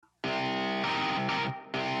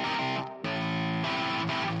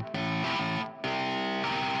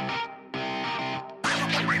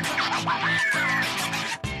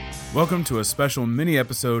Welcome to a special mini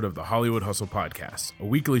episode of the Hollywood Hustle Podcast, a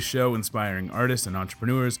weekly show inspiring artists and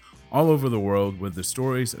entrepreneurs all over the world with the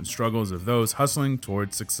stories and struggles of those hustling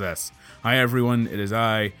towards success. Hi everyone, it is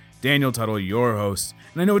I, Daniel Tuttle, your host,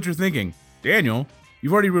 and I know what you're thinking. Daniel,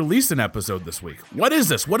 you've already released an episode this week. What is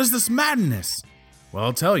this? What is this madness? Well,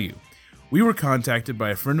 I'll tell you. We were contacted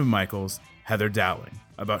by a friend of Michael's, Heather Dowling,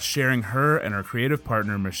 about sharing her and her creative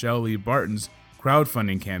partner Michelle Lee Barton's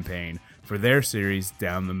crowdfunding campaign for their series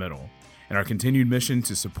Down the Middle. In our continued mission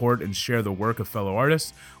to support and share the work of fellow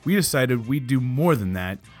artists, we decided we'd do more than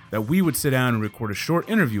that we would sit down and record a short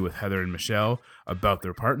interview with Heather and Michelle about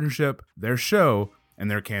their partnership, their show, and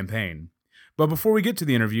their campaign. But before we get to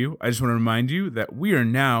the interview, I just want to remind you that we are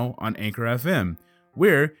now on Anchor FM,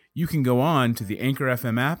 where you can go on to the Anchor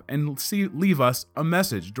FM app and leave us a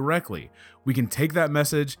message directly. We can take that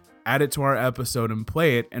message, add it to our episode and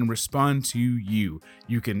play it and respond to you.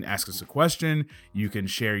 You can ask us a question, you can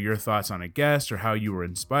share your thoughts on a guest or how you were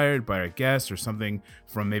inspired by a guest or something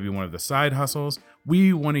from maybe one of the side hustles.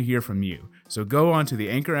 We want to hear from you. So go on to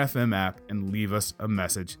the Anchor FM app and leave us a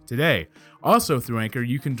message today. Also through Anchor,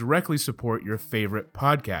 you can directly support your favorite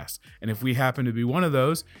podcast. And if we happen to be one of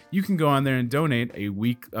those, you can go on there and donate a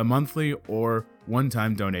monthly or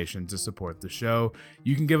one-time donation to support the show.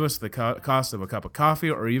 You can give us the cost of a cup of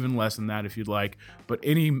coffee or even less than that if you'd like, but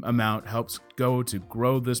any amount helps go to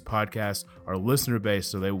grow this podcast, our listener base,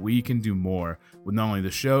 so that we can do more with not only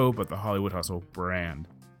the show, but the Hollywood Hustle brand.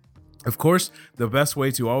 Of course, the best way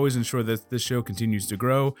to always ensure that this show continues to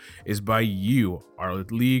grow is by you, our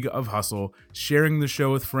League of Hustle, sharing the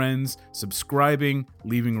show with friends, subscribing,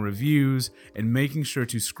 leaving reviews, and making sure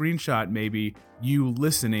to screenshot maybe you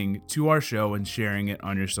listening to our show and sharing it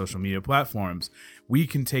on your social media platforms. We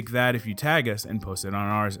can take that if you tag us and post it on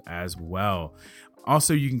ours as well.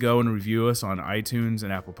 Also, you can go and review us on iTunes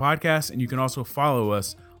and Apple Podcasts, and you can also follow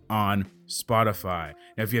us on Spotify.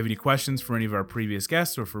 Now, if you have any questions for any of our previous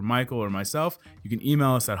guests or for Michael or myself, you can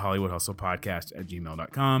email us at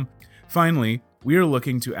hollywoodhustlepodcast@gmail.com. Finally, we are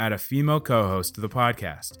looking to add a female co-host to the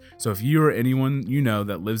podcast. So if you or anyone you know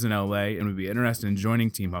that lives in LA and would be interested in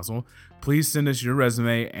joining Team Hustle, please send us your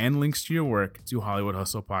resume and links to your work to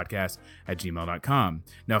hollywoodhustlepodcast@gmail.com.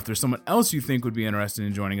 Now, if there's someone else you think would be interested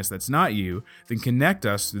in joining us that's not you, then connect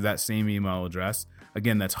us through that same email address.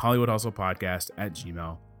 Again, that's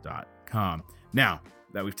hollywoodhustlepodcast@gmail.com. Now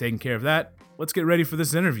that we've taken care of that, let's get ready for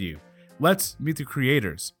this interview. Let's meet the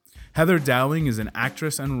creators. Heather Dowling is an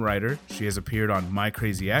actress and writer. She has appeared on My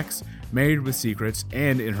Crazy Ex, Married with Secrets,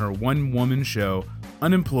 and in her one-woman show,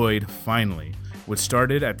 Unemployed Finally, which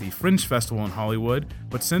started at the Fringe Festival in Hollywood,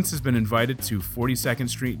 but since has been invited to 42nd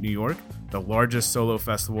Street, New York, the largest solo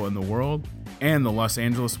festival in the world, and the Los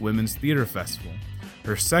Angeles Women's Theater Festival.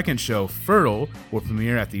 Her second show, Fertile, will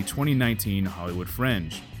premiere at the 2019 Hollywood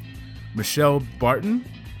Fringe. Michelle Barton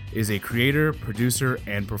is a creator, producer,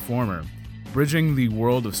 and performer, bridging the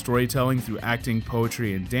world of storytelling through acting,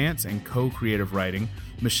 poetry, and dance, and co-creative writing.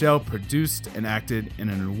 Michelle produced and acted in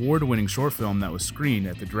an award-winning short film that was screened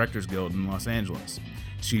at the Directors Guild in Los Angeles.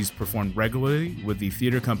 She's performed regularly with the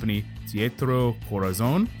theater company Teatro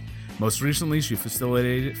Corazon. Most recently, she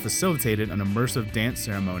facilitated an immersive dance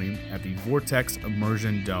ceremony at the Vortex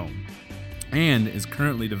Immersion Dome and is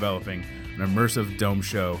currently developing an immersive dome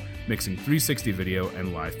show mixing 360 video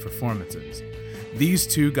and live performances. These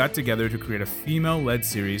two got together to create a female-led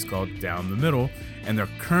series called Down the Middle, and they're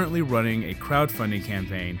currently running a crowdfunding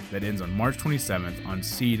campaign that ends on March 27th on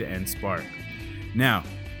Seed and Spark. Now,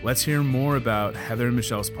 let's hear more about Heather and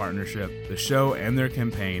Michelle's partnership, the show, and their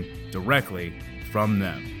campaign directly from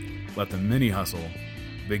them. Let the mini hustle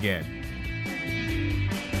begin.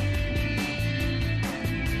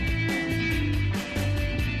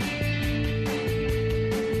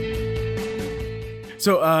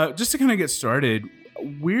 So just to kind of get started,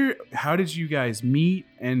 how did you guys meet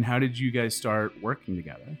and how did you guys start working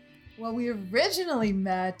together? Well, we originally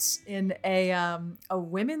met in a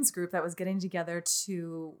women's group that was getting together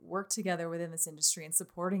to work together within this industry and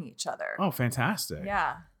supporting each other. Oh, fantastic.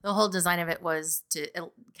 Yeah. The whole design of it was to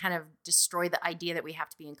kind of destroy the idea that we have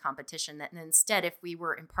to be in competition. And instead, if we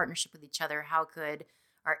were in partnership with each other, how could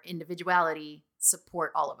our individuality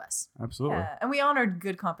support all of us? Absolutely. Yeah. And we honored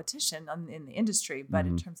good competition in the industry, but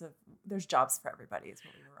in terms of there's jobs for everybody is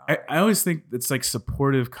what we were honoring. I always think it's like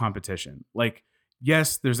supportive competition. Like,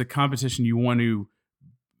 yes, there's a competition you want to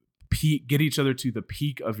get each other to the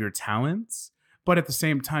peak of your talents, but at the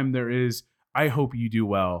same time, there is, I hope you do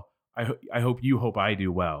well. I hope you hope I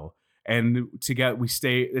do well. And together we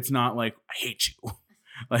stay, it's not like, I hate you.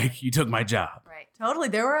 Like, you took my job. Right. Totally.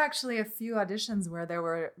 There were actually a few auditions where there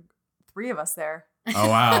were 3 of us there. Oh,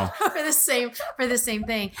 wow. for the same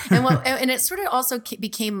thing. And it sort of also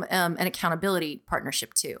became an accountability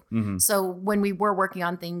partnership too. Mm-hmm. So when we were working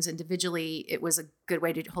on things individually, it was a good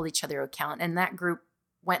way to hold each other account. And that group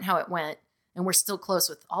went how it went, and we're still close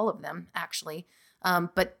with all of them actually.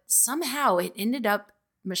 But somehow it ended up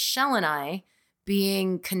Michelle and I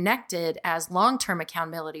being connected as long-term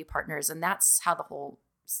accountability partners, and that's how the whole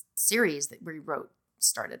series that we wrote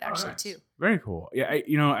started actually too. Very cool. Yeah,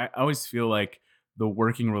 I always feel like the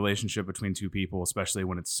working relationship between two people, especially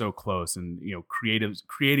when it's so close, and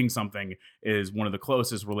creating something is one of the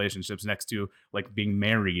closest relationships next to like being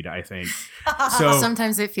married, I think. So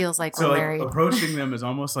sometimes it feels like we're married. Approaching them is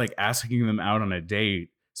almost like asking them out on a date.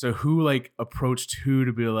 So who like approached who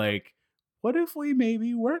to be like, what if we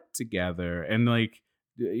maybe work together? And like,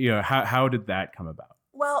 how did that come about?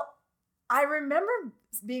 Well, I remember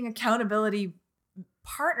being accountability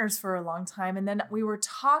partners for a long time. And then we were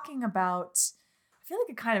talking about, I feel like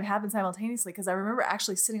it kind of happened simultaneously, because I remember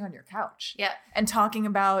actually sitting on your couch and talking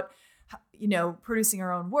about, producing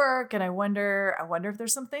our own work. And I wonder if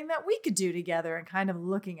there's something that we could do together, and kind of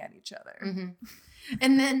looking at each other. Mm-hmm.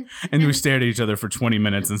 And we stared at each other for 20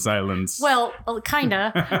 minutes in silence. Well, kind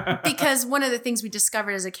of, because one of the things we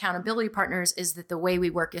discovered as accountability partners is that the way we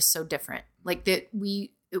work is so different. Like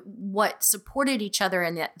what supported each other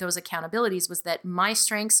in those accountabilities was that my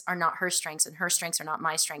strengths are not her strengths, and her strengths are not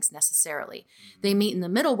my strengths necessarily. They meet in the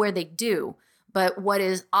middle where they do, but what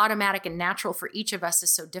is automatic and natural for each of us is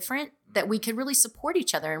so different that we could really support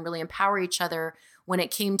each other and really empower each other when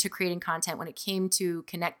it came to creating content, when it came to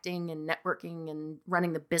connecting and networking and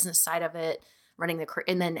running the business side of it,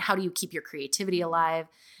 and then how do you keep your creativity alive?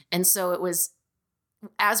 And so it was,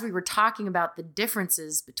 as we were talking about the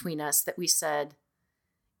differences between us, that we said,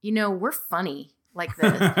 we're funny like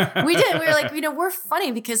this. We did. We were like, we're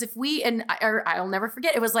funny because I'll never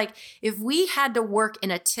forget. It was like, if we had to work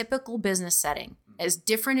in a typical business setting, as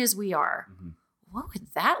different as we are, what would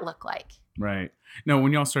that look like? Right. Now,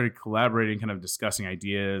 when y'all started collaborating, kind of discussing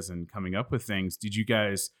ideas and coming up with things, did you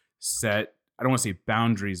guys set, I don't want to say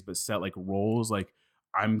boundaries, but set like roles, like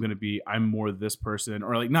I'm more this person,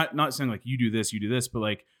 or like not saying like you do this, but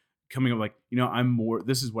like coming up like, I'm more,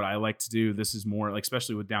 this is what I like to do. This is more like,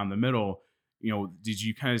 especially with Down the Middle, did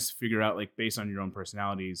you kind of figure out like based on your own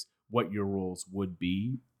personalities, what your roles would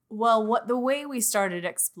be? Well, the way we started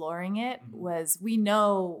exploring it was, we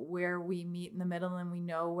know where we meet in the middle, and we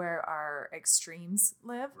know where our extremes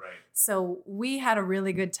live. Right. So we had a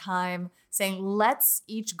really good time saying, let's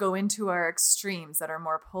each go into our extremes that are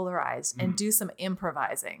more polarized and do some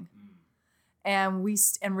improvising. And we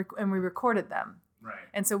recorded them. Right.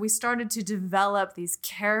 And so we started to develop these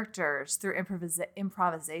characters through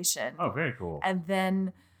improvisation. Oh, very cool. And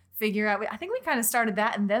then figure out, I think we kind of started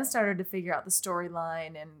that, and then started to figure out the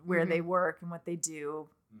storyline and where they work and what they do.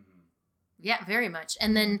 Yeah, very much.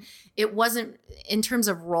 And then it wasn't, in terms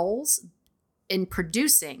of roles in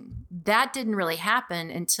producing, that didn't really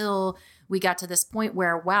happen until we got to this point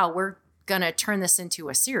where, wow, we're going to turn this into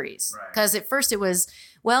a series. Because at first it was,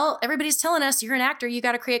 well, everybody's telling us you're an actor, you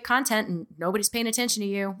got to create content, and nobody's paying attention to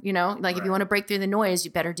you. If you want to break through the noise,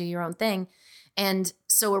 you better do your own thing. And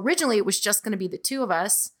so originally it was just going to be the two of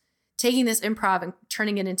us taking this improv and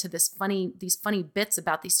turning it into these funny bits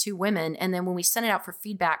about these two women. And then when we sent it out for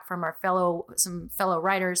feedback from some fellow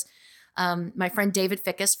writers, my friend David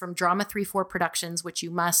Fickus from Drama 3-4 Productions, which you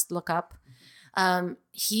must look up,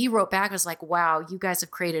 he wrote back, was like, wow, you guys have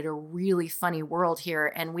created a really funny world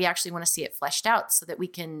here, and we actually want to see it fleshed out so that we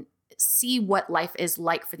can see what life is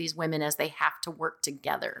like for these women as they have to work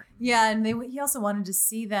together. Yeah, and he also wanted to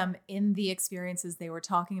see them in the experiences they were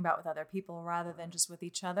talking about with other people rather than just with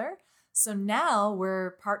each other. So now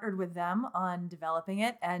we're partnered with them on developing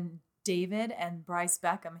it, and David and Bryce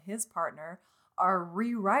Beckham, his partner, are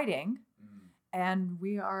rewriting. And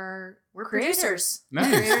we're producers.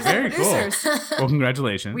 Nice. Very cool. Well,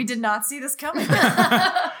 congratulations. We did not see this coming.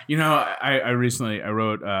 I recently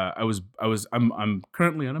wrote, I'm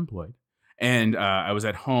currently unemployed, and I was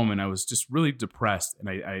at home, and I was just really depressed. And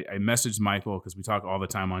I messaged Michael, because we talk all the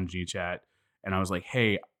time on GChat, and I was like,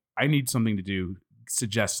 hey, I need something to do.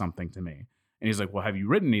 Suggest something to me. And he's like, well, have you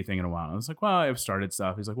written anything in a while? And I was like, well, I've started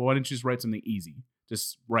stuff. He's like, well, why don't you just write something easy?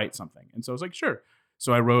 Just write something. And so I was like, sure.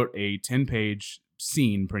 So I wrote a 10-page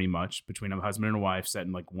scene pretty much between a husband and a wife set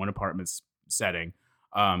in like one apartment setting,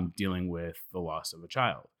 dealing with the loss of a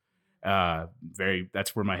child.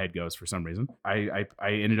 That's where my head goes for some reason. I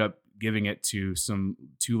ended up giving it to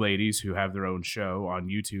two ladies who have their own show on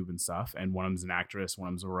YouTube and stuff. And one of them's an actress, one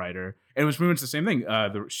of them's a writer. And it was pretty much the same thing.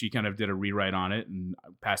 She kind of did a rewrite on it and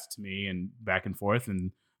passed it to me, and back and forth.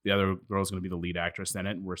 And The other girl is going to be the lead actress in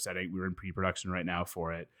it. And we're in pre-production right now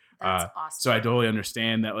for it. That's awesome. So I totally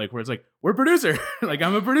understand that, like, where it's like, we're a producer, like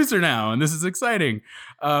I'm a producer now, and this is exciting.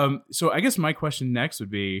 So I guess my question next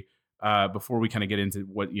would be, before we kind of get into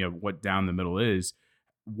what down the middle is,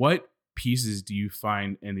 what pieces do you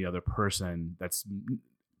find in the other person that's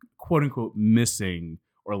quote unquote missing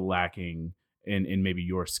or lacking in maybe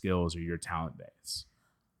your skills or your talent base?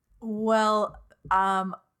 Well,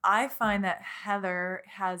 I find that Heather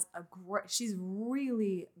has she's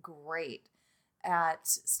really great at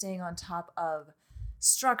staying on top of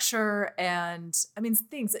structure and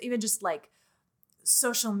things, even just like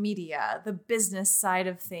social media, the business side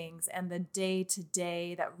of things, and the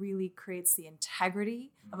day-to-day that really creates the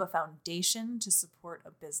integrity of a foundation to support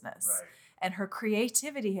a business. Right. And her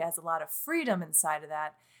creativity has a lot of freedom inside of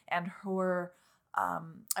that. And her,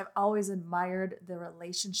 I've always admired the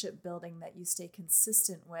relationship building that you stay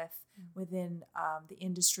consistent within the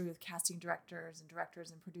industry with casting directors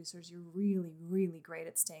and producers. You're really, really great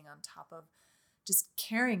at staying on top of just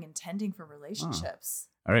caring and tending for relationships.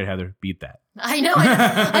 All right, Heather, beat that. I know.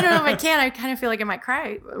 I don't know if I can. I kind of feel like I might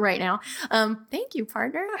cry right now. Thank you,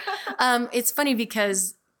 partner. It's funny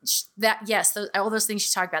because all those things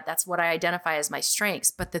you talk about, that's what I identify as my strengths.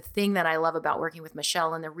 But the thing that I love about working with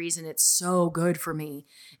Michelle, and the reason it's so good for me,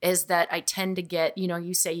 is that I tend to get,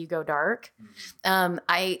 you say you go dark.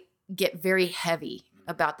 I get very heavy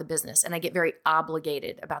about the business, and I get very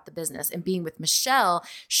obligated about the business. And being with Michelle,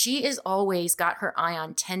 she is always got her eye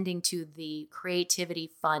on tending to the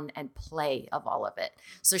creativity, fun, and play of all of it.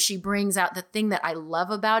 So she brings out the thing that I love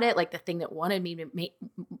about it, like the thing that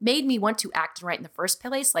made me want to act right in the first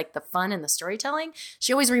place, like the fun and the storytelling.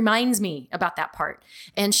 She always reminds me about that part.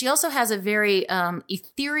 And she also has a very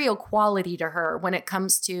ethereal quality to her when it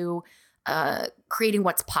comes to creating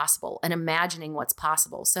what's possible and imagining what's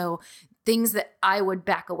possible. So things that I would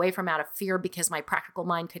back away from out of fear because my practical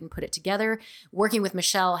mind couldn't put it together, working with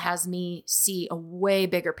Michelle has me see a way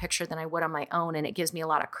bigger picture than I would on my own. And it gives me a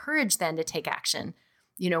lot of courage then to take action,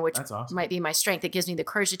 which awesome. Might be my strength. It gives me the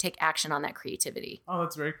courage to take action on that creativity. Oh,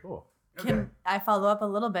 that's very cool. Okay. Can I follow up a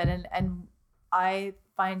little bit? And I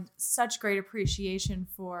find such great appreciation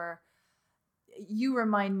for, you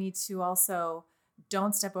remind me to also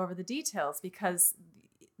don't step over the details, because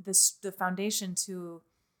the foundation to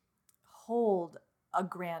hold a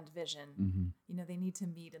grand vision, they need to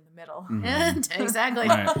meet in the middle. Exactly.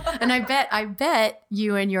 Right. And I bet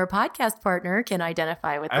you and your podcast partner can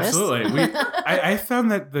identify with this. Absolutely. I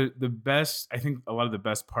found that the best, I think a lot of the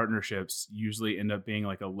best partnerships usually end up being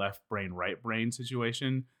like a left brain, right brain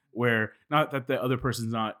situation, where not that the other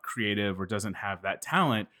person's not creative or doesn't have that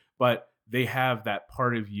talent, but they have that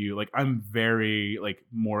part of you. Like I'm very like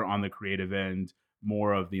more on the creative end,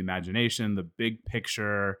 more of the imagination, the big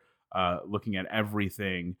picture, looking at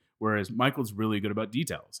everything. Whereas Michael's really good about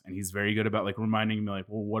details, and he's very good about like reminding me like,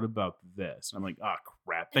 well, what about this? And I'm like, oh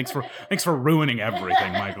crap. Thanks for ruining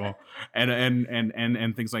everything, Michael.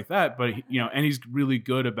 And things like that. But and he's really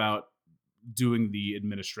good about doing the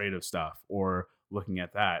administrative stuff or looking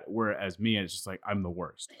at that. Whereas me, it's just like, I'm the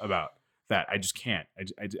worst about that. I just can't.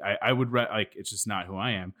 I would like, it's just not who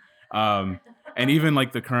I am. And even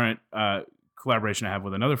like the current collaboration I have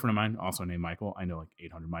with another friend of mine, also named Michael. I know like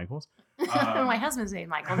 800 Michaels. My husband's named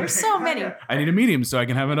Michael. There's so many. I need to meet him so I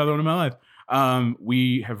can have another one in my life.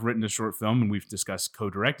 We have written a short film and we've discussed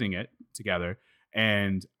co-directing it together.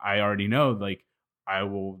 And I already know like I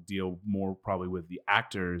will deal more probably with the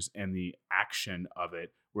actors and the action of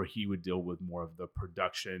it, where he would deal with more of the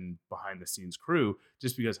production behind the scenes crew,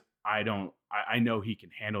 just because I know he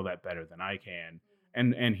can handle that better than I can.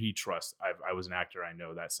 And he trusts. I was an actor. I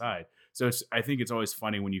know that side. So I think it's always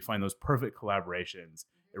funny when you find those perfect collaborations.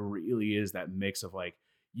 It really is that mix of like,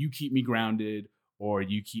 you keep me grounded or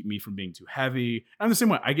you keep me from being too heavy. I'm the same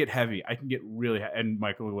way. I get heavy. I can get really and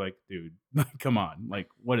Michael will be like, dude, come on. Like,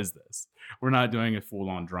 what is this? We're not doing a full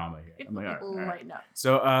on drama here. I'm like, all right. No.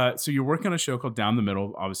 So you're working on a show called Down the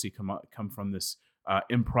Middle. Obviously come from this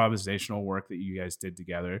improvisational work that you guys did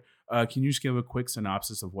together. Can you just give a quick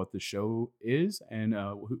synopsis of what the show is and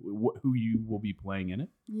who you will be playing in it?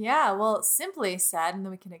 Yeah, well, simply said, and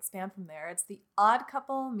then we can expand from there. It's The Odd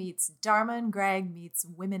Couple meets Dharma and Greg meets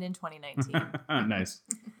Women in 2019. Nice.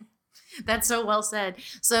 That's so well said.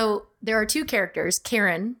 So there are two characters,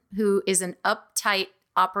 Karen, who is an uptight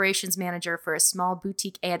operations manager for a small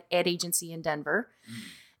boutique ad agency in Denver.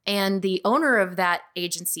 And the owner of that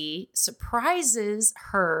agency surprises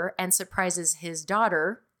her and surprises his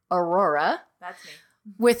daughter, Aurora. That's me.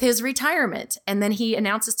 with his retirement. And then he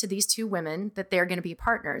announces to these two women that they're going to be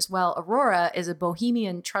partners. Well, Aurora is a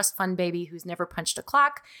bohemian trust fund baby who's never punched a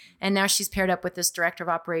clock. And now she's paired up with this director of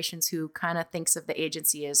operations who kind of thinks of the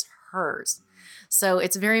agency as hers. So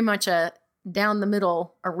it's very much a down the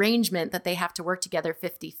middle arrangement that they have to work together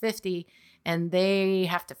 50-50. And they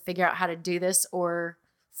have to figure out how to do this or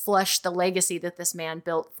flush the legacy that this man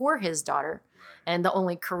built for his daughter. And the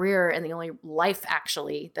only career and the only life,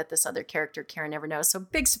 actually, that this other character, Karen, never knows. So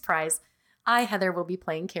big surprise. I, Heather, will be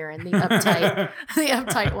playing Karen, the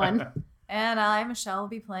uptight one. And I, Michelle, will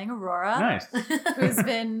be playing Aurora. Nice. Who's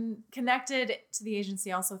been connected to the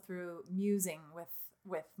agency also through musing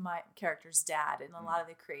with my character's dad and a lot of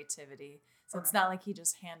the creativity. So it's not like he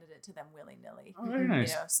just handed it to them willy-nilly. Oh, very nice.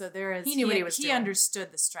 You know, so there is, he knew what he was doing. He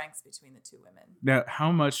understood the strengths between the two women. Now,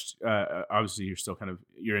 how much, obviously you're still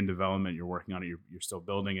you're in development, you're working on it, you're still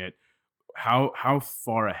building it. How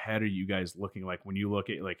far ahead are you guys looking? Like when you look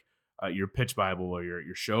at like your pitch Bible or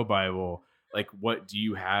your show Bible, like what do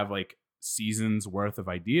you have, like seasons worth of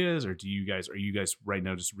ideas, or are you guys right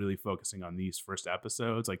now just really focusing on these first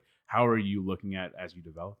episodes? Like how are you looking at as you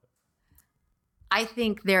develop it? I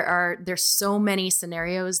think there's so many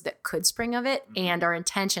scenarios that could spring of it. And our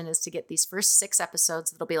intention is to get these first 6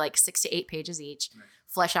 episodes that'll be like 6 to 8 pages each,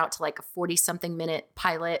 flesh out to like a 40-something minute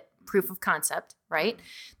pilot proof of concept, right?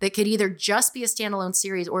 That could either just be a standalone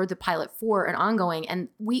series or the pilot for an ongoing. And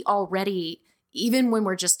we already, even when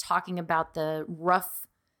we're just talking about the rough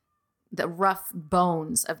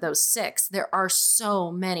bones of those 6, there are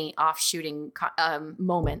so many offshooting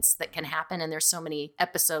moments that can happen. And there's so many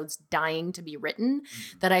episodes dying to be written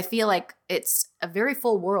that I feel like it's a very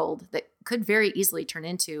full world that could very easily turn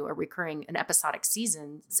into an episodic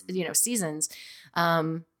seasons.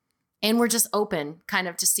 And we're just open kind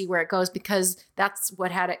of to see where it goes, because that's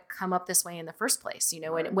what had it come up this way in the first place. You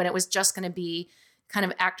know, when it was just going to be kind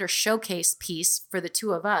of actor showcase piece for the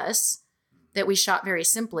two of us that we shot very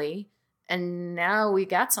simply. And now we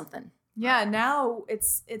got something. Yeah, now it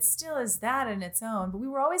still is that in its own, but we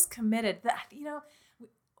were always committed. That, you know,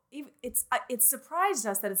 it surprised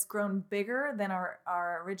us that it's grown bigger than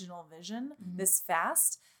our original vision this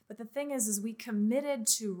fast. But the thing is we committed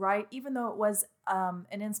to write, even though it was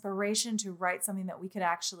an inspiration to write something that we could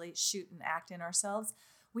actually shoot and act in ourselves.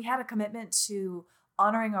 We had a commitment to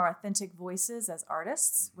honoring our authentic voices as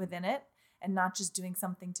artists within it, and not just doing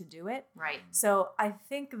something to do it. Right. So I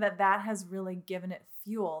think that has really given it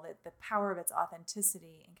fuel, that the power of its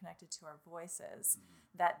authenticity and connected to our voices,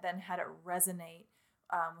 that then had it resonate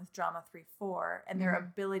with Drama 3-4 and their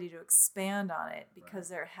ability to expand on it, because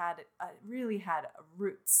there really had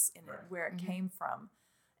roots in it, where it came from.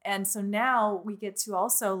 And so now we get to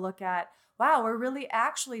also look at, wow, we're really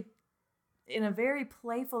actually in a very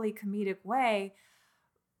playfully comedic way,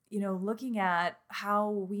 you know, looking at how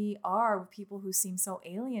we are with people who seem so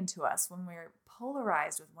alien to us when we're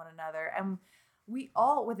polarized with one another. And we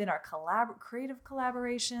all, within our creative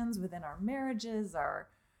collaborations, within our marriages,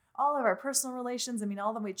 all of our personal relations, I mean,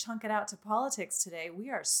 all the way chunk it out to politics today, we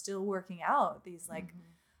are still working out these, like,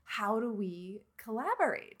 how do we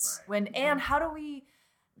collaborate? And how do we...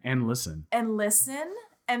 And listen.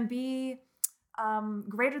 And be...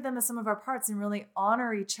 greater than the sum of our parts, and really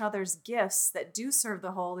honor each other's gifts that do serve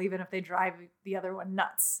the whole, even if they drive the other one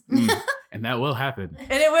nuts. And that will happen.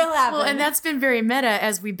 And it will happen. Well, and that's been very meta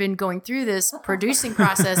as we've been going through this producing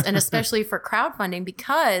process, and especially for crowdfunding,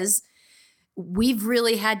 because we've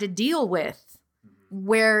really had to deal with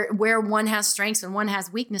where one has strengths and one has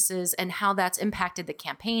weaknesses, and how that's impacted the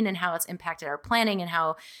campaign and how it's impacted our planning, and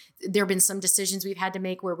how there have been some decisions we've had to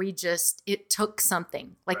make where it took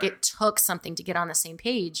something to get on the same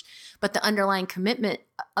page. But the underlying commitment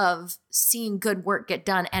of seeing good work get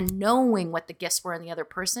done and knowing what the gifts were in the other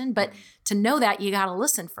person. But to know that, you got to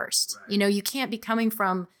listen first. You know, you can't be coming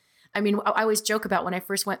from, I mean, I always joke about when I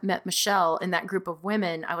first met Michelle in that group of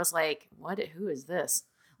women, I was like, who is this?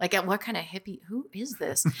 Like, what kind of hippie, who is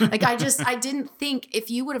this? Like, I didn't think, if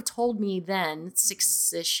you would have told me then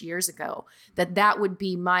 6-ish years ago that would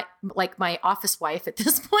be my office wife at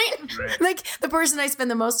this point, like the person I spend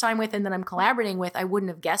the most time with and that I'm collaborating with, I wouldn't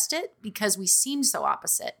have guessed it, because we seemed so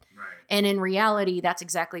opposite. Right. And in reality, that's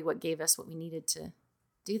exactly what gave us what we needed to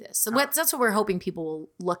do this. So that's what we're hoping people will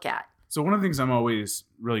look at. So one of the things I'm always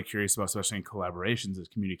really curious about, especially in collaborations, is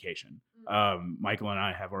communication. Michael and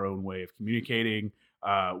I have our own way of communicating.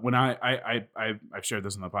 When I've shared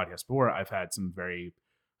this on the podcast before, I've had some very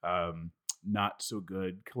not so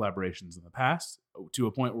good collaborations in the past, to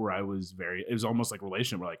a point where it was almost like a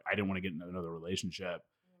relationship where, like, I didn't want to get into another relationship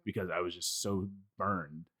because I was just so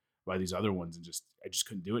burned by these other ones, and I just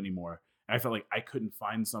couldn't do it anymore. I felt like I couldn't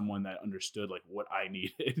find someone that understood like what I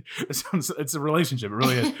needed. It's a relationship. It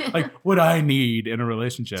really is like what I need in a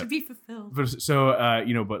relationship to be fulfilled.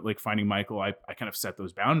 But like finding Michael, I kind of set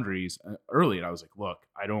those boundaries early, and I was like, look,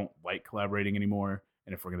 I don't like collaborating anymore.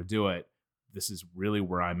 And if we're going to do it, this is really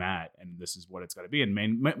where I'm at, and this is what it's got to be.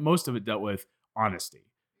 And most of it dealt with honesty.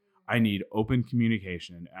 I need open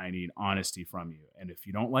communication. I need honesty from you. And if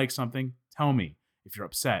you don't like something, tell me. If you're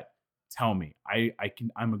upset, tell me.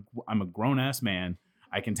 I'm a grown ass man.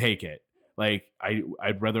 I can take it. Like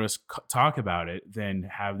I'd rather us talk about it than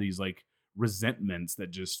have these like resentments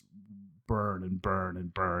that just burn and burn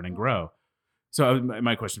and burn and grow. So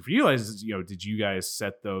my question for you is, did you guys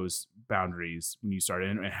set those boundaries when you started,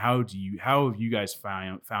 and how have you guys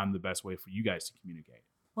found the best way for you guys to communicate?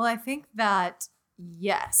 Well, I think that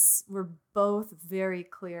yes, we're both very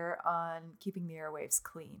clear on keeping the airwaves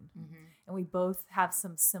clean. And we both have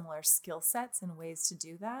some similar skill sets and ways to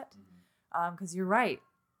do that. Because you're right,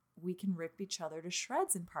 we can rip each other to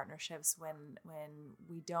shreds in partnerships when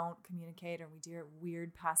we don't communicate or we do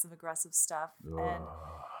weird passive aggressive stuff. And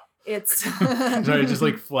it's sorry, just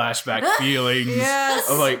like flashback feelings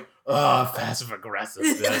of like, passive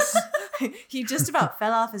aggressiveness. He just about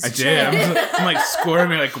fell off his chair. chair. I'm like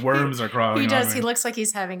squirming like worms are crawling. He does. On me. He looks like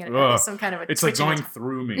he's having some kind of a. It's like going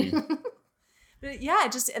through me. But yeah,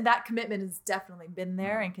 that commitment has definitely been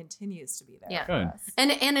there and continues to be there. Yeah, for us.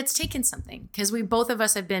 And it's taken something, because both of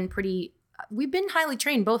us have been we've been highly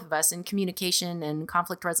trained, both of us, in communication and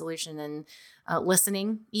conflict resolution and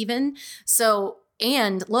listening even. So.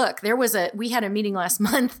 And look, we had a meeting last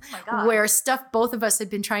month where stuff both of us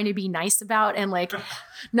had been trying to be nice about and like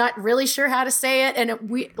not really sure how to say it. And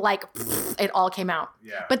it all came out.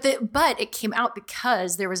 Yeah. But it came out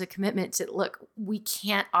because there was a commitment to, look, we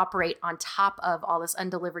can't operate on top of all this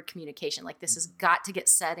undelivered communication. Like, this has got to get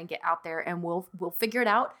said and get out there, and we'll figure it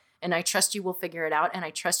out. And I trust you will figure it out. And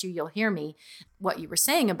I trust you'll hear me. What you were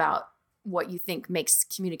saying about what you think makes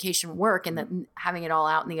communication work and then having it all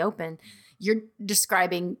out in the open. You're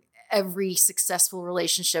describing every successful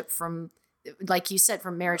relationship from, like you said,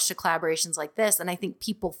 from marriage to collaborations like this. And I think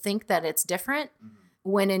people think that it's different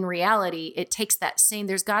when in reality, it takes that same,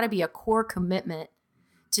 there's got to be a core commitment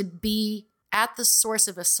to be at the source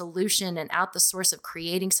of a solution and at the source of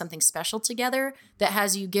creating something special together that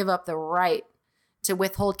has you give up the right to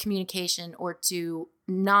withhold communication or to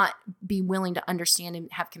not be willing to understand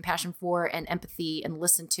and have compassion for and empathy and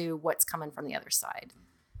listen to what's coming from the other side.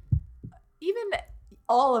 Even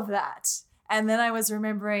all of that. And then I was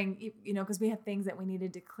remembering, because we had things that we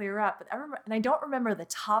needed to clear up. But I remember, and I don't remember the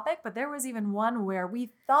topic, but there was even one where we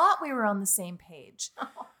thought we were on the same page.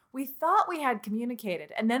 We thought we had communicated.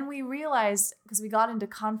 And then we realized, because we got into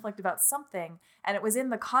conflict about something, and it was in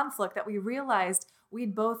the conflict that we realized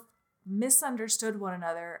we'd both misunderstood one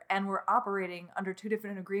another and were operating under two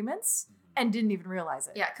different agreements and didn't even realize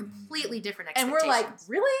it. Yeah, completely different And expectations.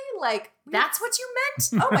 we're like, really? Like, that's what you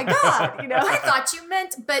meant? Oh my God. I thought you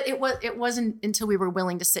meant, but it wasn't until we were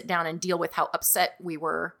willing to sit down and deal with how upset we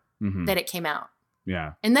were that it came out.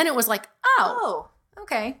 Yeah. And then it was like,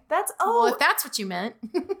 okay. Well, if that's what you meant.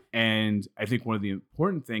 And I think one of the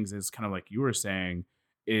important things is kind of like you were saying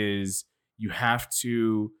is you have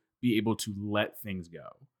to be able to let things go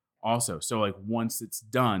also. So like once it's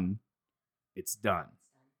done, it's done.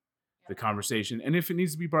 The conversation. And if it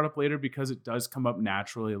needs to be brought up later because it does come up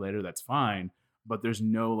naturally later, that's fine. But there's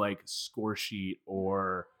no like score sheet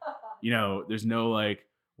or, there's no like,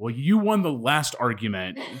 well, you won the last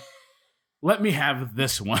argument. Let me have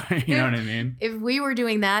this one. You know what I mean? If we were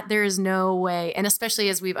doing that, there is no way. And especially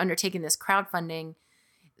as we've undertaken this crowdfunding,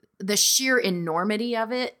 the sheer enormity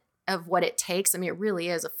of it, of what it takes. I mean, it really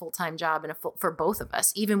is a full-time job and for both of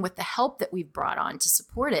us, even with the help that we've brought on to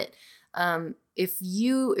support it. If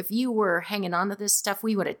you were hanging on to this stuff,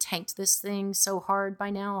 we would have tanked this thing so hard by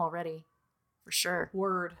now already, for sure.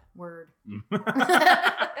 Word.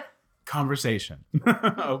 Conversation,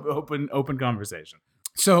 open conversation.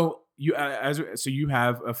 So you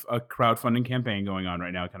have a crowdfunding campaign going on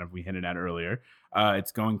right now. Kind of we hinted at earlier.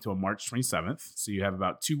 It's going to March 27th. So you have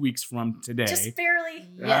about 2 weeks from today. Just barely.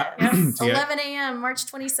 Yeah. 11 a.m. March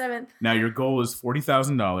 27th. Now your goal is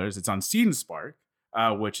 $40,000. It's on Seed and Spark.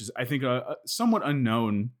 Which is, I think, a somewhat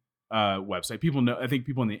unknown website. People know, I think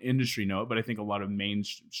people in the industry know it, but I think a lot of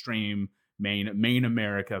mainstream, main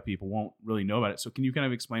America people won't really know about it. So can you kind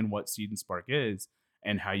of explain what Seed and Spark is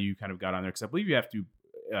and how you kind of got on there? Because I believe you have to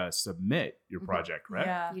submit your project, correct?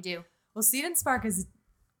 Yeah, you do. Well, Seed and Spark is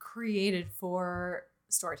created for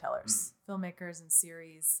storytellers, filmmakers, and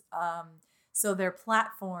series. So their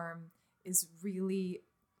platform is really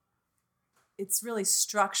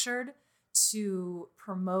structured to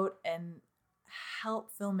promote and help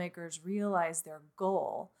filmmakers realize their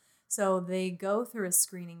goal. So they go through a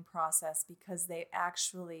screening process because they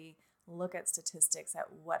actually look at statistics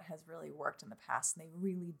at what has really worked in the past, and they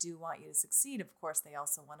really do want you to succeed. Of course, they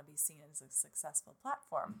also want to be seen as a successful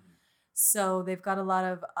platform. Mm-hmm. So they've got a lot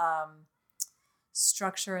of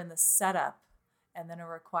structure in the setup, and then a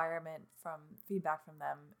requirement from feedback from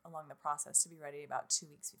them along the process to be ready about 2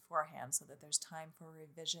 weeks beforehand so that there's time for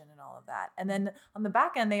revision and all of that. And then on the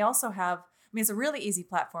back end, they also have, it's a really easy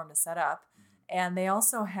platform to set up. Mm-hmm. And they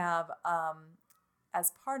also have,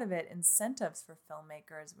 as part of it, incentives for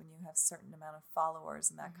filmmakers when you have certain amount of followers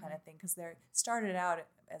and that mm-hmm. kind of thing, because they're started out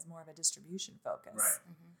as more of a distribution focus. Right.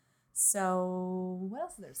 Mm-hmm. So what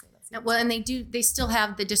else is there to say? Well, and they still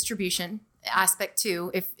have the distribution aspect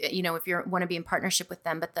too, if you want to be in partnership with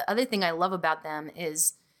them. But the other thing I love about them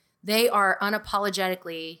is they are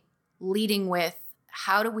unapologetically leading with,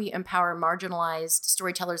 how do we empower marginalized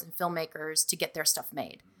storytellers and filmmakers to get their stuff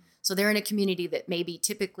made? So they're in a community that maybe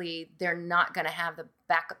typically they're not going to have the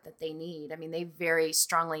backup that they need. I mean, they very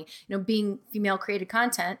strongly, being female created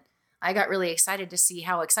content, I got really excited to see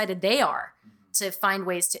how excited they are to find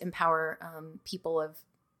ways to empower people of,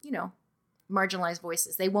 marginalized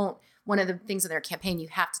voices. They won't, one of the things in their campaign, you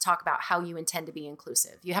have to talk about how you intend to be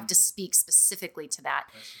inclusive. You have to speak specifically to that.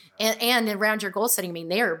 And around your goal setting,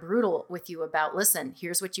 they are brutal with you about, listen,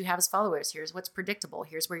 here's what you have as followers. Here's what's predictable.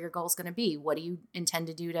 Here's where your goal is going to be. What do you intend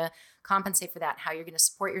to do to compensate for that? How you're going to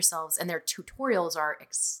support yourselves. And their tutorials are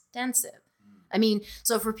extensive.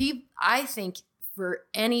 So for people, I think for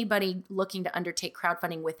anybody looking to undertake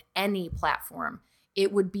crowdfunding with any platform,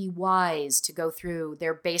 it would be wise to go through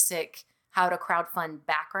their basic how to crowdfund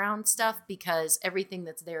background stuff, because everything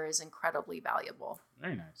that's there is incredibly valuable.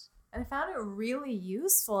 Very nice. And I found it really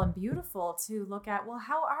useful and beautiful to look at, well,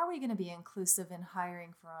 how are we going to be inclusive in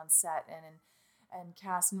hiring for on set and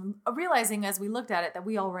cast, and realizing as we looked at it that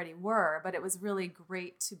we already were, but it was really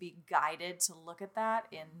great to be guided to look at that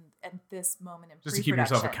at this moment in just to keep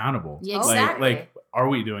yourself accountable. Yeah, exactly. Like, are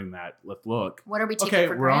we doing that? Let's look. What are we taking for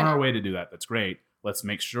granted? Okay, we're on our way to do that. That's great. Let's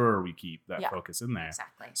make sure we keep that focus in there.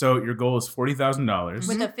 Exactly. So your goal is $40,000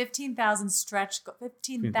 with a $15,000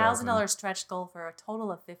 stretch goal for a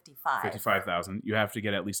total of $55,000. You have to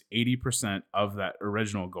get at least 80% of that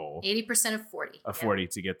original goal. 80% of 40. 40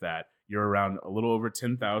 to get that. You're around a little over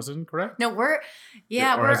 10,000, correct? No, or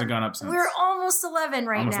has it gone up since? We're almost 11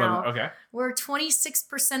 right now. 11. Okay. We're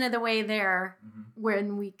 26% of the way there,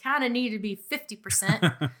 when we kind of need to be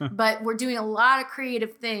 50%. But we're doing a lot of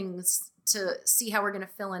creative things to see how we're going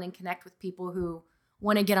to fill in and connect with people who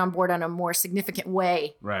want to get on board on a more significant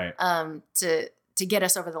way. Right. To get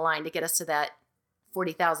us over the line, to get us to that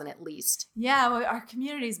 40,000 at least. Yeah, well, our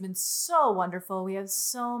community's been so wonderful. We have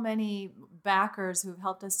so many backers who've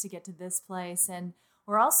helped us to get to this place. And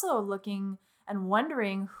we're also looking and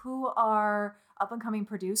wondering who are up-and-coming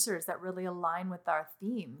producers that really align with our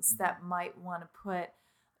themes that might want to put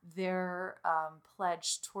their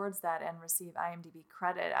pledge towards that and receive IMDb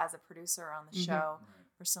credit as a producer on the show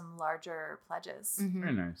for some larger pledges.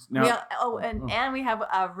 Very nice. Now, and we have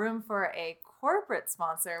a room for a corporate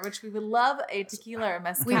sponsor, which we would love a tequila or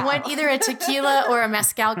mezcal. We want either a tequila or a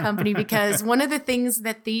mezcal company, because one of the things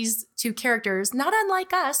that these two characters, not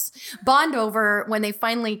unlike us, bond over when they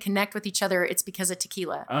finally connect with each other, it's because of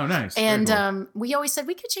tequila. Oh, nice. And cool. We always said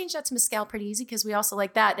we could change that to mezcal pretty easy, because we also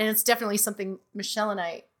like that. And it's definitely something Michelle and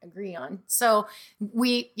I agree on. So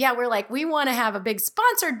we're like, we want to have a big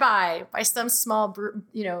sponsored by some small,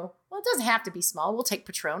 well, it doesn't have to be small. We'll take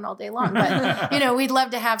Patron all day long. But, we'd love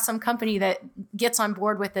to have some company that gets on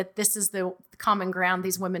board with it. This is the common ground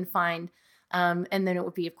these women find. And then it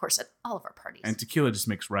would be, of course, at all of our parties. And tequila just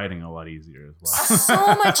makes writing a lot easier as well. So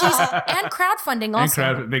much easier. And crowdfunding also.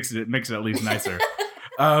 And makes it at least nicer.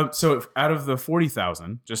 So out of the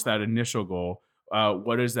 40,000, just that initial goal,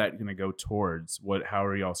 what is that going to go towards? How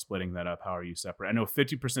are y'all splitting that up? How are you separate? I know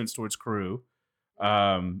 50% towards crew,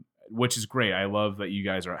 which is great. I love that you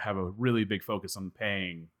guys have a really big focus on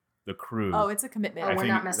paying the crew. Oh, it's a commitment. We're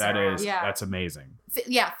not messing around. That's amazing.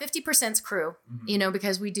 50%'s crew,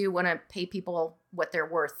 because we do want to pay people what they're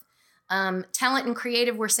worth. Talent and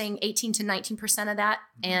creative, we're saying 18 to 19% of that.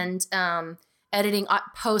 And editing,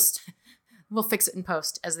 post, we'll fix it in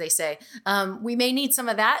post, as they say. We may need some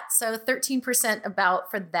of that. So 13%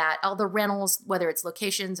 about for that. All the rentals, whether it's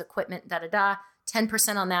locations, equipment,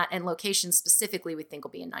 10% on that. And locations specifically, we think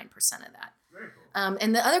will be 9% of that. Very cool.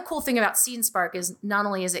 And the other cool thing about Seed and Spark is not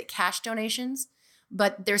only is it cash donations,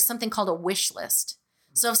 but there's something called a wish list.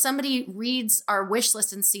 So if somebody reads our wish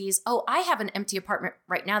list and sees, oh, I have an empty apartment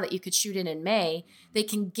right now that you could shoot in May, they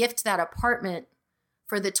can gift that apartment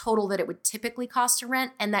for the total that it would typically cost to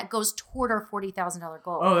rent. And that goes toward our $40,000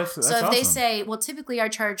 goal. Oh, that's so if awesome. they say, well, typically I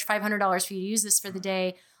charge $500 for you to use this for the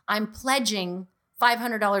day, I'm pledging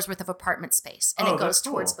 $500 worth of apartment space, and it goes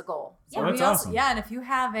towards the goal. Oh, that's awesome. And if you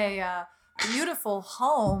have a beautiful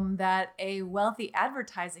home that a wealthy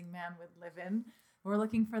advertising man would live in, we're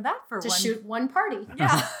looking for that for shoot one party.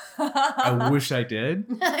 Yeah. I wish I did.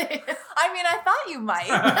 I mean, I thought you might.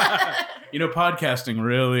 Podcasting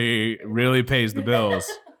really pays the bills.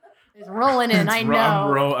 It's rolling in. I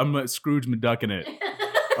know. I'm Scrooge McDuck in it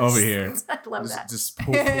over here. I love that. Just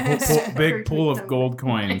big pool of gold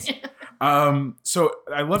coins. So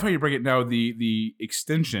I love how you break it now. The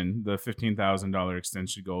extension, the $15,000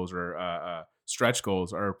 extension goals or stretch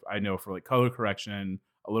goals are, I know, for like color correction,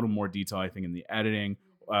 a little more detail, I think, in the editing,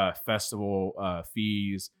 festival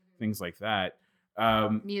fees, things like that.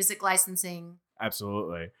 Music licensing.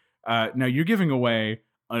 Absolutely. Now you're giving away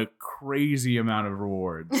a crazy amount of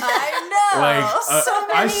rewards. I know. So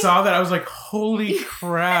many. I saw that. I was like, holy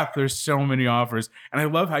crap, there's so many offers. And I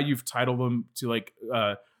love how you've titled them to like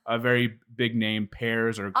a very big name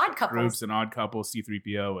pairs or Odd Couples. groups and Odd Couples,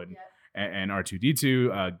 C-3PO and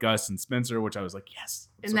R2-D2, Gus and Spencer, which I was like, yes.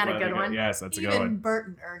 Isn't that a good one? Yes, that's a good Even one. Bert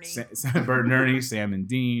and Ernie. Bert and Ernie, Sam and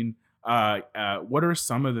Dean. What are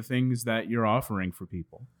some of the things that you're offering for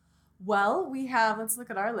people? Well, we have, let's look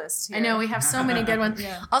at our list here. I know we have so many good ones.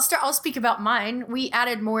 Yeah. I'll speak about mine. We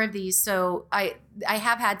added more of these. So I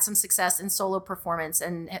have had some success in solo performance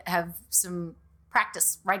and have some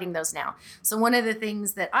practice writing those now. So one of the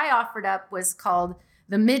things that I offered up was called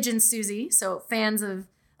the Midge and Susie. So fans of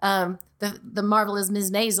the marvelous Ms.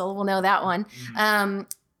 Maisel will know that one.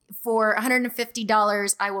 For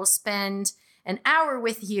 $150, I will spend an hour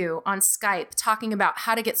with you on Skype talking about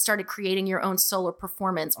how to get started creating your own solo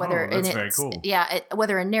performance, whether that's very cool.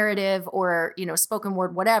 Whether a narrative or spoken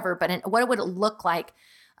word, whatever. But what would it look like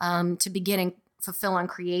to begin and fulfill on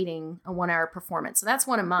creating a 1-hour performance? So that's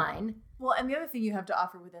one of mine. Well, and the other thing you have to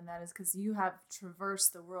offer within that is because you have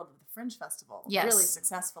traversed the world of the Fringe Festival really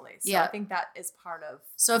successfully. So I think that is part of.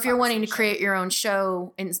 So if you're wanting to create your own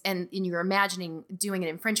show and you're imagining doing it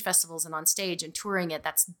in Fringe festivals and on stage and touring it,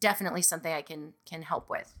 that's definitely something I can help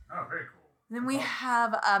with. Oh, very cool. Then we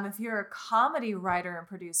have, if you're a comedy writer and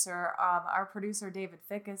producer, our producer David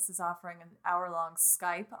Fickus is offering an hour-long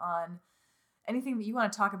Skype on anything that you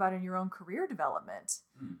want to talk about in your own career development,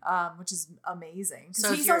 which is amazing.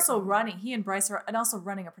 So he's also he and Bryce are also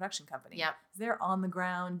running a production company. Yeah. They're on the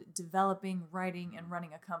ground developing, writing, and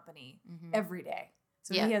running a company every day.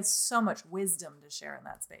 So he has so much wisdom to share in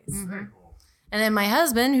that space. Very cool. And then my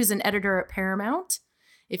husband, who's an editor at Paramount,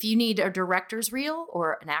 if you need a director's reel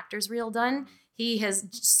or an actor's reel done, he has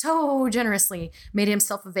so generously made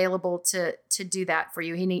himself available to do that for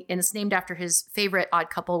you. And it's named after his favorite odd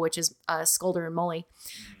couple, which is Skolder and Molly.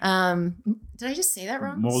 Did I just say that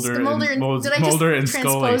wrong? Mulder did I just and transpose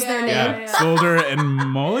Scully. their name? Yeah. Skolder and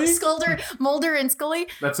Molly? Mulder and Scully.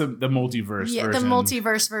 That's the multiverse version. The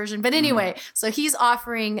multiverse version. But anyway, so he's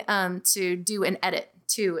offering to do an edit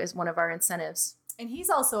too as one of our incentives. And he's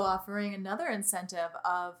also offering another incentive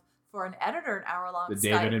for an editor an hour-long The Skype.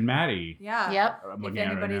 David and Maddie. Yeah. Yep. If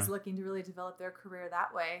anybody's looking to really develop their career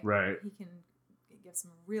that way, Right. he can give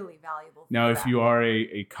some really valuable Now, feedback. if you are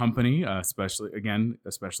a company, especially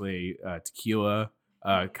a tequila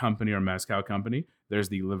company or mezcal company, there's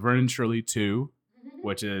the Laverne and Shirley 2,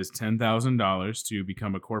 which is $10,000 to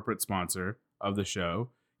become a corporate sponsor of the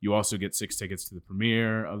show. You also get 6 tickets to the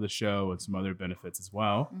premiere of the show and some other benefits as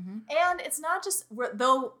well. And it's not just,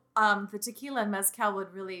 though the tequila and mezcal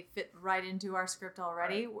would really fit right into our script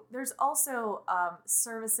already, there's also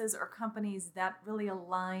services or companies that really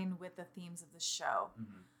align with the themes of the show.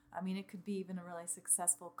 I mean, it could be even a really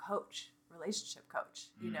successful relationship coach,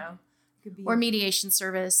 It could be. Or mediation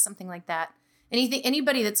service, something like that.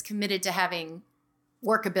 Anybody that's committed to having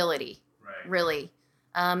workability, really.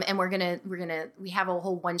 And we have a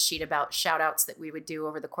whole one sheet about shout outs that we would do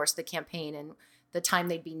over the course of the campaign and the time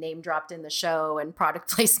they'd be name dropped in the show and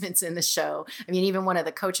product placements in the show. I mean, even one of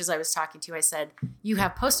the coaches I was talking to, I said, you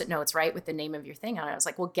have Post-it notes, right? With the name of your thing on it. I was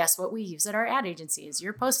like, well, guess what we use at our ad agency is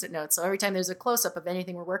your Post-it notes. So every time there's a close up of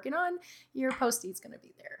anything we're working on, your Post-it's going to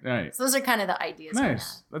be there. Right. So those are kind of the ideas.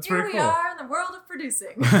 Nice. That's Here very cool. we are in the world of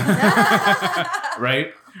producing.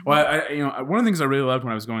 Right. Well, one of the things I really loved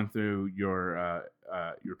when I was going through your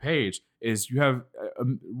page is you have a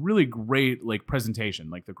really great presentation.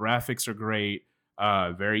 Like the graphics are great,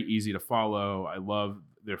 very easy to follow. I love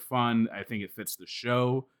they're fun. I think it fits the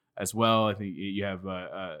show as well. I think you have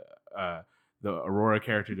the Aurora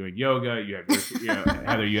character doing yoga. You have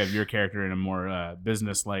Heather, you have your character in a more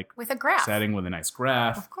business-like with a graph setting with a nice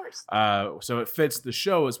graph. Of course. So it fits the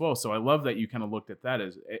show as well. So I love that you kind of looked at that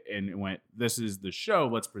and went, this is the show.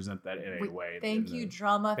 Let's present that in a way. Thank you,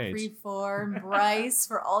 Drama 3-4, Bryce,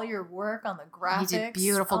 for all your work on the graphics. You did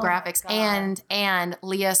beautiful graphics. And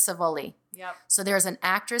Leah Savoli. Yep. So there's an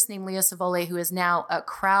actress named Leah Savoli who is now a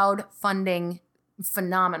crowdfunding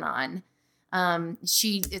phenomenon.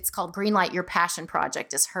 It's called Greenlight Your Passion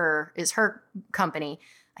Project is her company.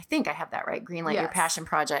 I think I have that right. Greenlight Your Passion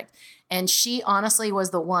Project. And she honestly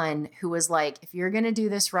was the one who was like, if you're going to do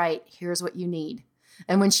this right, here's what you need.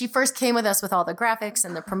 And when she first came with us with all the graphics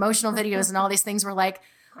and the promotional videos and all these things, we're like,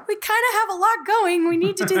 we kind of have a lot going. We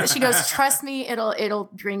need to do this. She goes, trust me, it'll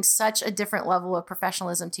bring such a different level of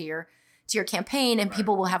professionalism to your campaign, and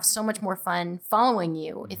people will have so much more fun following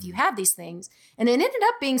you if you have these things. And it ended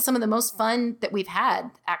up being some of the most fun that we've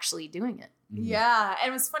had actually doing it. Yeah. And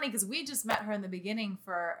it was funny because we just met her in the beginning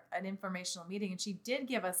for an informational meeting, and she did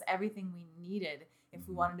give us everything we needed if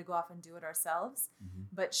we wanted to go off and do it ourselves.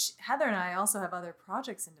 But Heather and I also have other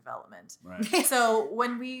projects in development. Right. So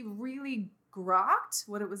when we really grokked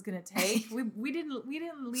what it was going to take, we didn't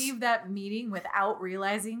leave that meeting without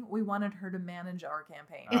realizing we wanted her to manage our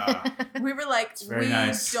campaign. We were like, we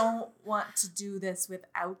don't want to do this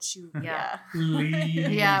without you. Yeah,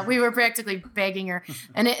 we were practically begging her,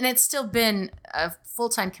 and it's still been a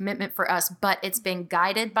full-time commitment for us, but it's been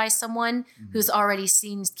guided by someone who's already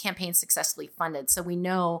seen campaigns successfully funded, so we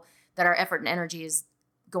know that our effort and energy is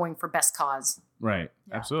going for best cause. Right.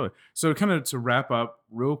 Yeah. Absolutely. So kind of to wrap up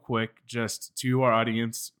real quick, just to our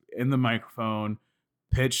audience in the microphone,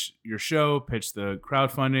 pitch your show, pitch the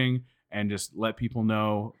crowdfunding, and just let people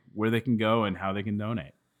know where they can go and how they can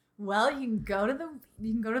donate. Well, you can go to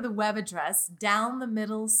the web address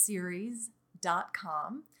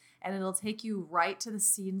downthemiddleseries.com, and it'll take you right to the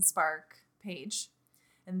Seed and Spark page.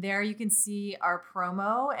 And there you can see our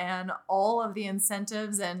promo and all of the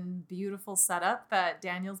incentives and beautiful setup that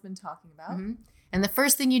Daniel's been talking about. And the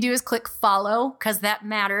first thing you do is click follow, because that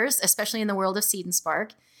matters, especially in the world of Seed and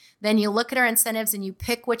Spark. Then you look at our incentives and you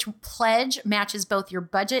pick which pledge matches both your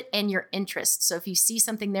budget and your interest. So if you see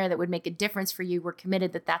something there that would make a difference for you, we're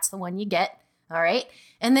committed that that's the one you get. All right.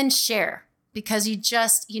 And then share, because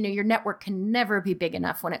your network can never be big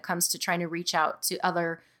enough when it comes to trying to reach out to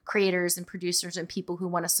other creators and producers and people who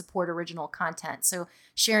want to support original content. So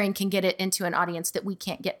sharing can get it into an audience that we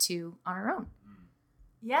can't get to on our own.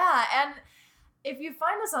 Yeah. And if you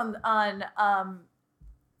find us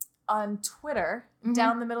on Twitter,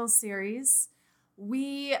 Down the Middle Series,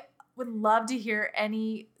 we would love to hear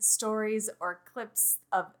any stories or clips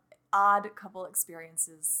of odd couple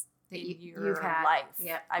experiences that in your life.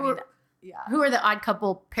 Yeah. Who are the odd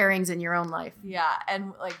couple pairings in your own life? Yeah.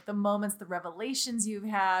 And like the moments, the revelations you've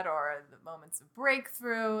had, or the moments of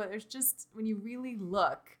breakthrough. There's just, when you really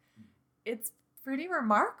look, it's pretty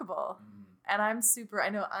remarkable. And I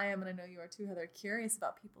know I am, and I know you are too, Heather, curious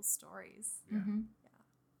about people's stories. Yeah.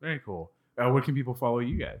 Very cool. Where can people follow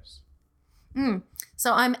you guys?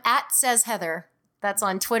 So I'm at Says Heather. That's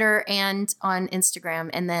on Twitter and on Instagram.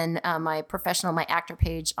 And then my actor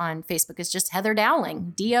page on Facebook is just Heather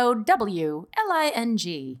Dowling, DOWLING.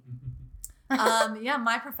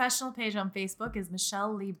 My professional page on Facebook is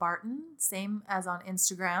Michelle Lee Barton, same as on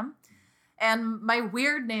Instagram. And my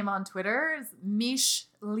weird name on Twitter is Mish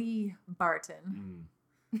Lee Barton.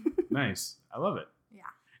 Nice. I love it. Yeah.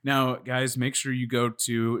 Now, guys, make sure you go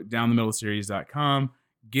to downthemiddleseries.com.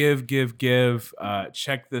 Give.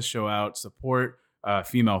 Check this show out. Support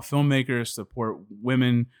female filmmakers. Support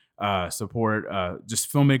women. Support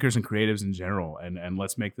just filmmakers and creatives in general. And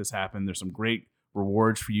let's make this happen. There's some great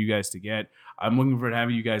rewards for you guys to get. I'm looking forward to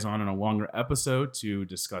having you guys on in a longer episode to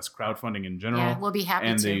discuss crowdfunding in general. Yeah, we'll be happy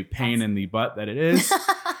and the pain in the butt that it is,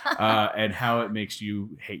 and how it makes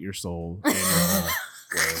you hate your soul and your whole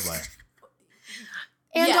way of life.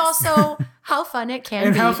 And also how fun it can be.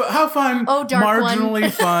 And how fun,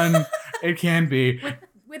 marginally fun it can be.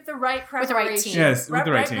 With the right preparation. With the right team. Yes, with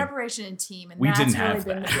the right team. Preparation and team. And we that's didn't really have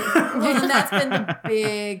been that. And that's been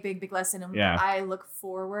the big lesson. And Yeah. I look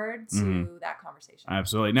forward to that conversation.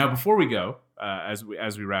 Absolutely. Now, before we go, as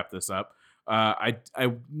we wrap this up,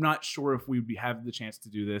 I'm not sure if we have the chance to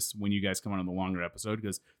do this when you guys come on the longer episode,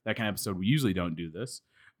 because that kind of episode, we usually don't do this.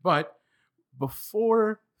 But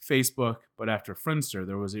before Facebook, but after Friendster,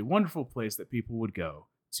 there was a wonderful place that people would go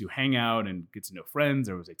to hang out and get to know friends.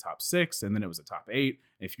 There was a top 6, and then it was a top 8.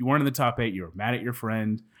 If you weren't in the top 8, you were mad at your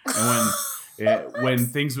friend. And when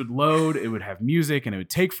things would load, it would have music, and it would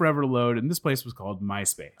take forever to load. And this place was called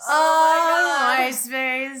MySpace. Oh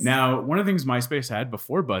MySpace. Now, one of the things MySpace had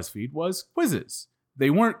before BuzzFeed was quizzes. They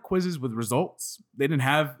weren't quizzes with results.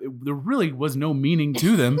 There really was no meaning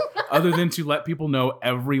to them other than to let people know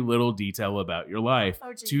every little detail about your life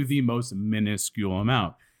to the most minuscule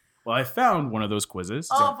amount. Well, I found one of those quizzes.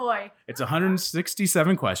 Oh, boy. It's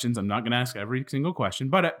 167 questions. I'm not going to ask every single question,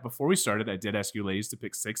 but before we started, I did ask you ladies to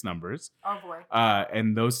pick 6 numbers. Oh, boy.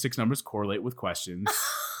 And those 6 numbers correlate with questions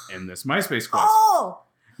in this MySpace quiz. Oh!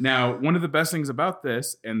 Now, one of the best things about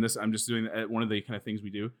this, and this I'm just doing one of the kind of things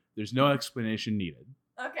we do, there's no explanation needed.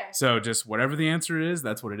 Okay. So just whatever the answer is,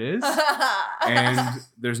 that's what it is. And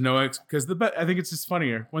there's no because I think it's just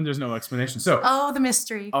funnier when there's no explanation. So the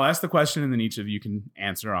mystery. I'll ask the question and then each of you can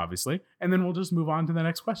answer, obviously, and then we'll just move on to the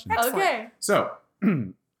next question. Okay. So,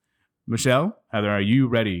 Michelle, Heather, are you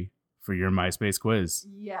ready for your MySpace quiz?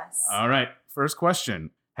 Yes. All right. First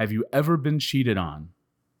question: have you ever been cheated on?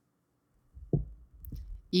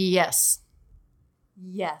 Yes.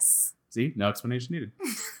 Yes. See, no explanation needed.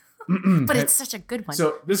 But it's such a good one.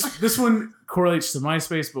 So this one correlates to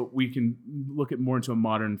MySpace, but we can look at more into a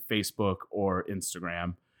modern Facebook or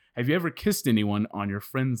Instagram. Have you ever kissed anyone on your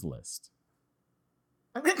friends list?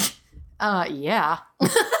 Yeah.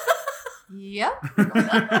 Yep.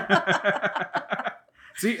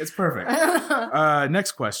 See, it's perfect.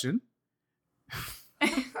 Next question.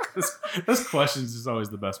 This question is always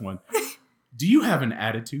the best one. Do you have an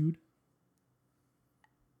attitude?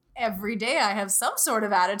 Every day I have some sort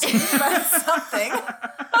of attitude about something.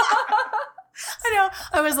 I know.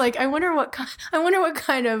 I was like, I wonder what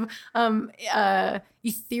kind of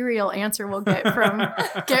ethereal answer we'll get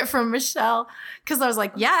from Michelle, because I was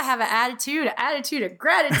like, yeah, I have an attitude of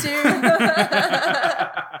gratitude.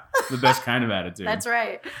 The best kind of attitude. That's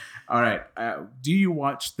right. All right. Do you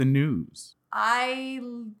watch the news? I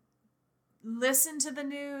listen to the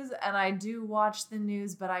news and I do watch the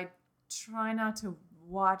news, but I try not to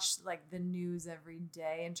watch like the news every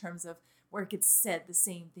day in terms of where it gets said the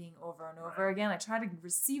same thing over and over again. I try to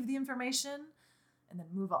receive the information and then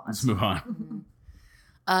move on. Let's move on.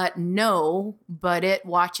 No, but it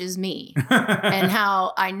watches me. And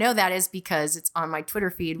how I know that is because it's on my Twitter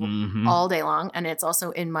feed all day long, and it's also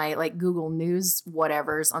in my like Google News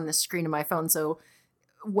whatever's on the screen of my phone. So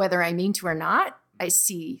whether I mean to or not, I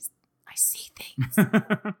see things.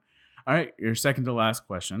 All right, your second to last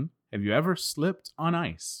question. Have you ever slipped on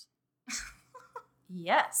ice?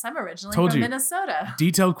 Yes, I'm originally Told from you. Minnesota.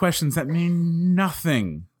 Detailed questions that mean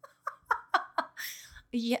nothing.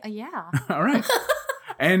 Yeah. All right.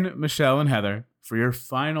 And Michelle and Heather, for your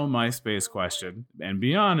final MySpace question, and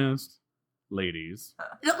be honest, ladies,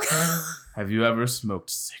 have you ever smoked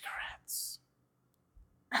cigarettes?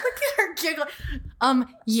 Look at her giggle.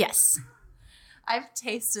 Yes. I've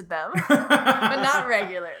tasted them, but not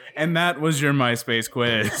regularly. And that was your MySpace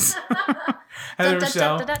quiz. Heather,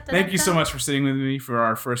 Michelle, thank you so much for sitting with me for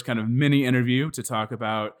our first kind of mini interview to talk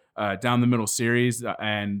about Down the Middle series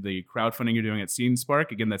and the crowdfunding you're doing at Scene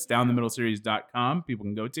Spark. Again, that's downthemiddleseries.com. People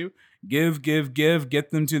can go to give,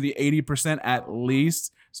 get them to the 80% at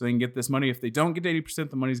least so they can get this money. If they don't get 80%,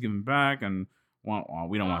 the money's given back. And well,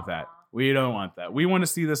 we don't want that. We don't want that. We want to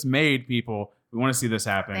see this made, people. We want to see this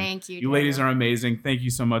happen. Thank you. You ladies are amazing. Thank you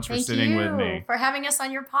so much for sitting with me. For having us on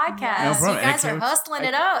your podcast. No problem. You guys are hustling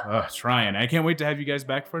it up. Trying. I can't wait to have you guys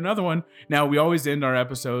back for another one. Now, we always end our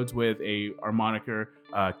episodes with our moniker,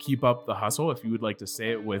 Keep Up the Hustle, if you would like to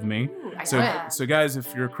say it with me. So guys,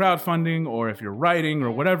 if you're crowdfunding or if you're writing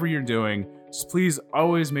or whatever you're doing, just please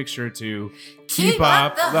always make sure to keep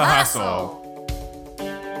up the hustle.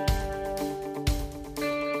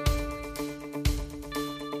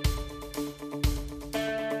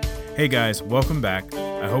 Hey guys, welcome back.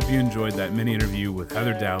 I hope you enjoyed that mini interview with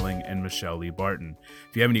Heather Dowling and Michelle Lee Barton.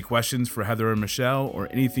 If you have any questions for Heather or Michelle or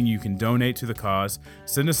anything you can donate to the cause,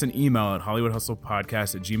 send us an email at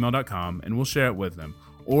hollywoodhustlepodcast@gmail.com and we'll share it with them.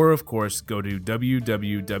 Or, of course, go to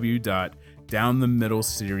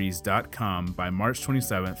www.downthemiddleseries.com by March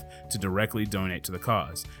 27th to directly donate to the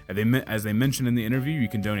cause. As they mentioned in the interview, you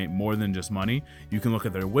can donate more than just money. You can look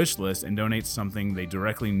at their wish list and donate something they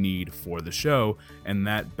directly need for the show, and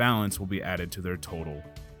that balance will be added to their total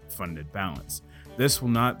funded balance. This will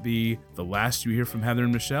not be the last you hear from Heather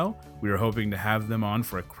and Michelle. We are hoping to have them on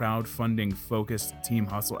for a crowdfunding-focused Team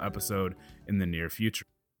Hustle episode in the near future.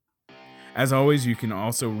 As always, you can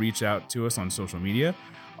also reach out to us on social media.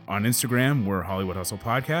 On Instagram, we're Hollywood Hustle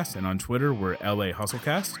Podcast, and on Twitter, we're LA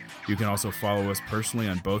Hustlecast. You can also follow us personally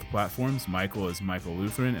on both platforms. Michael is Michael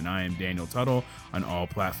Lutheran, and I am Daniel Tuttle on all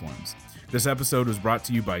platforms. This episode was brought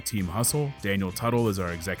to you by Team Hustle. Daniel Tuttle is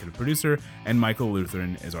our executive producer, and Michael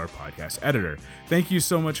Lutheran is our podcast editor. Thank you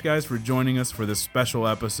so much, guys, for joining us for this special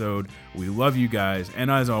episode. We love you guys,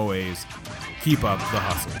 and as always, keep up the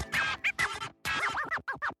hustle.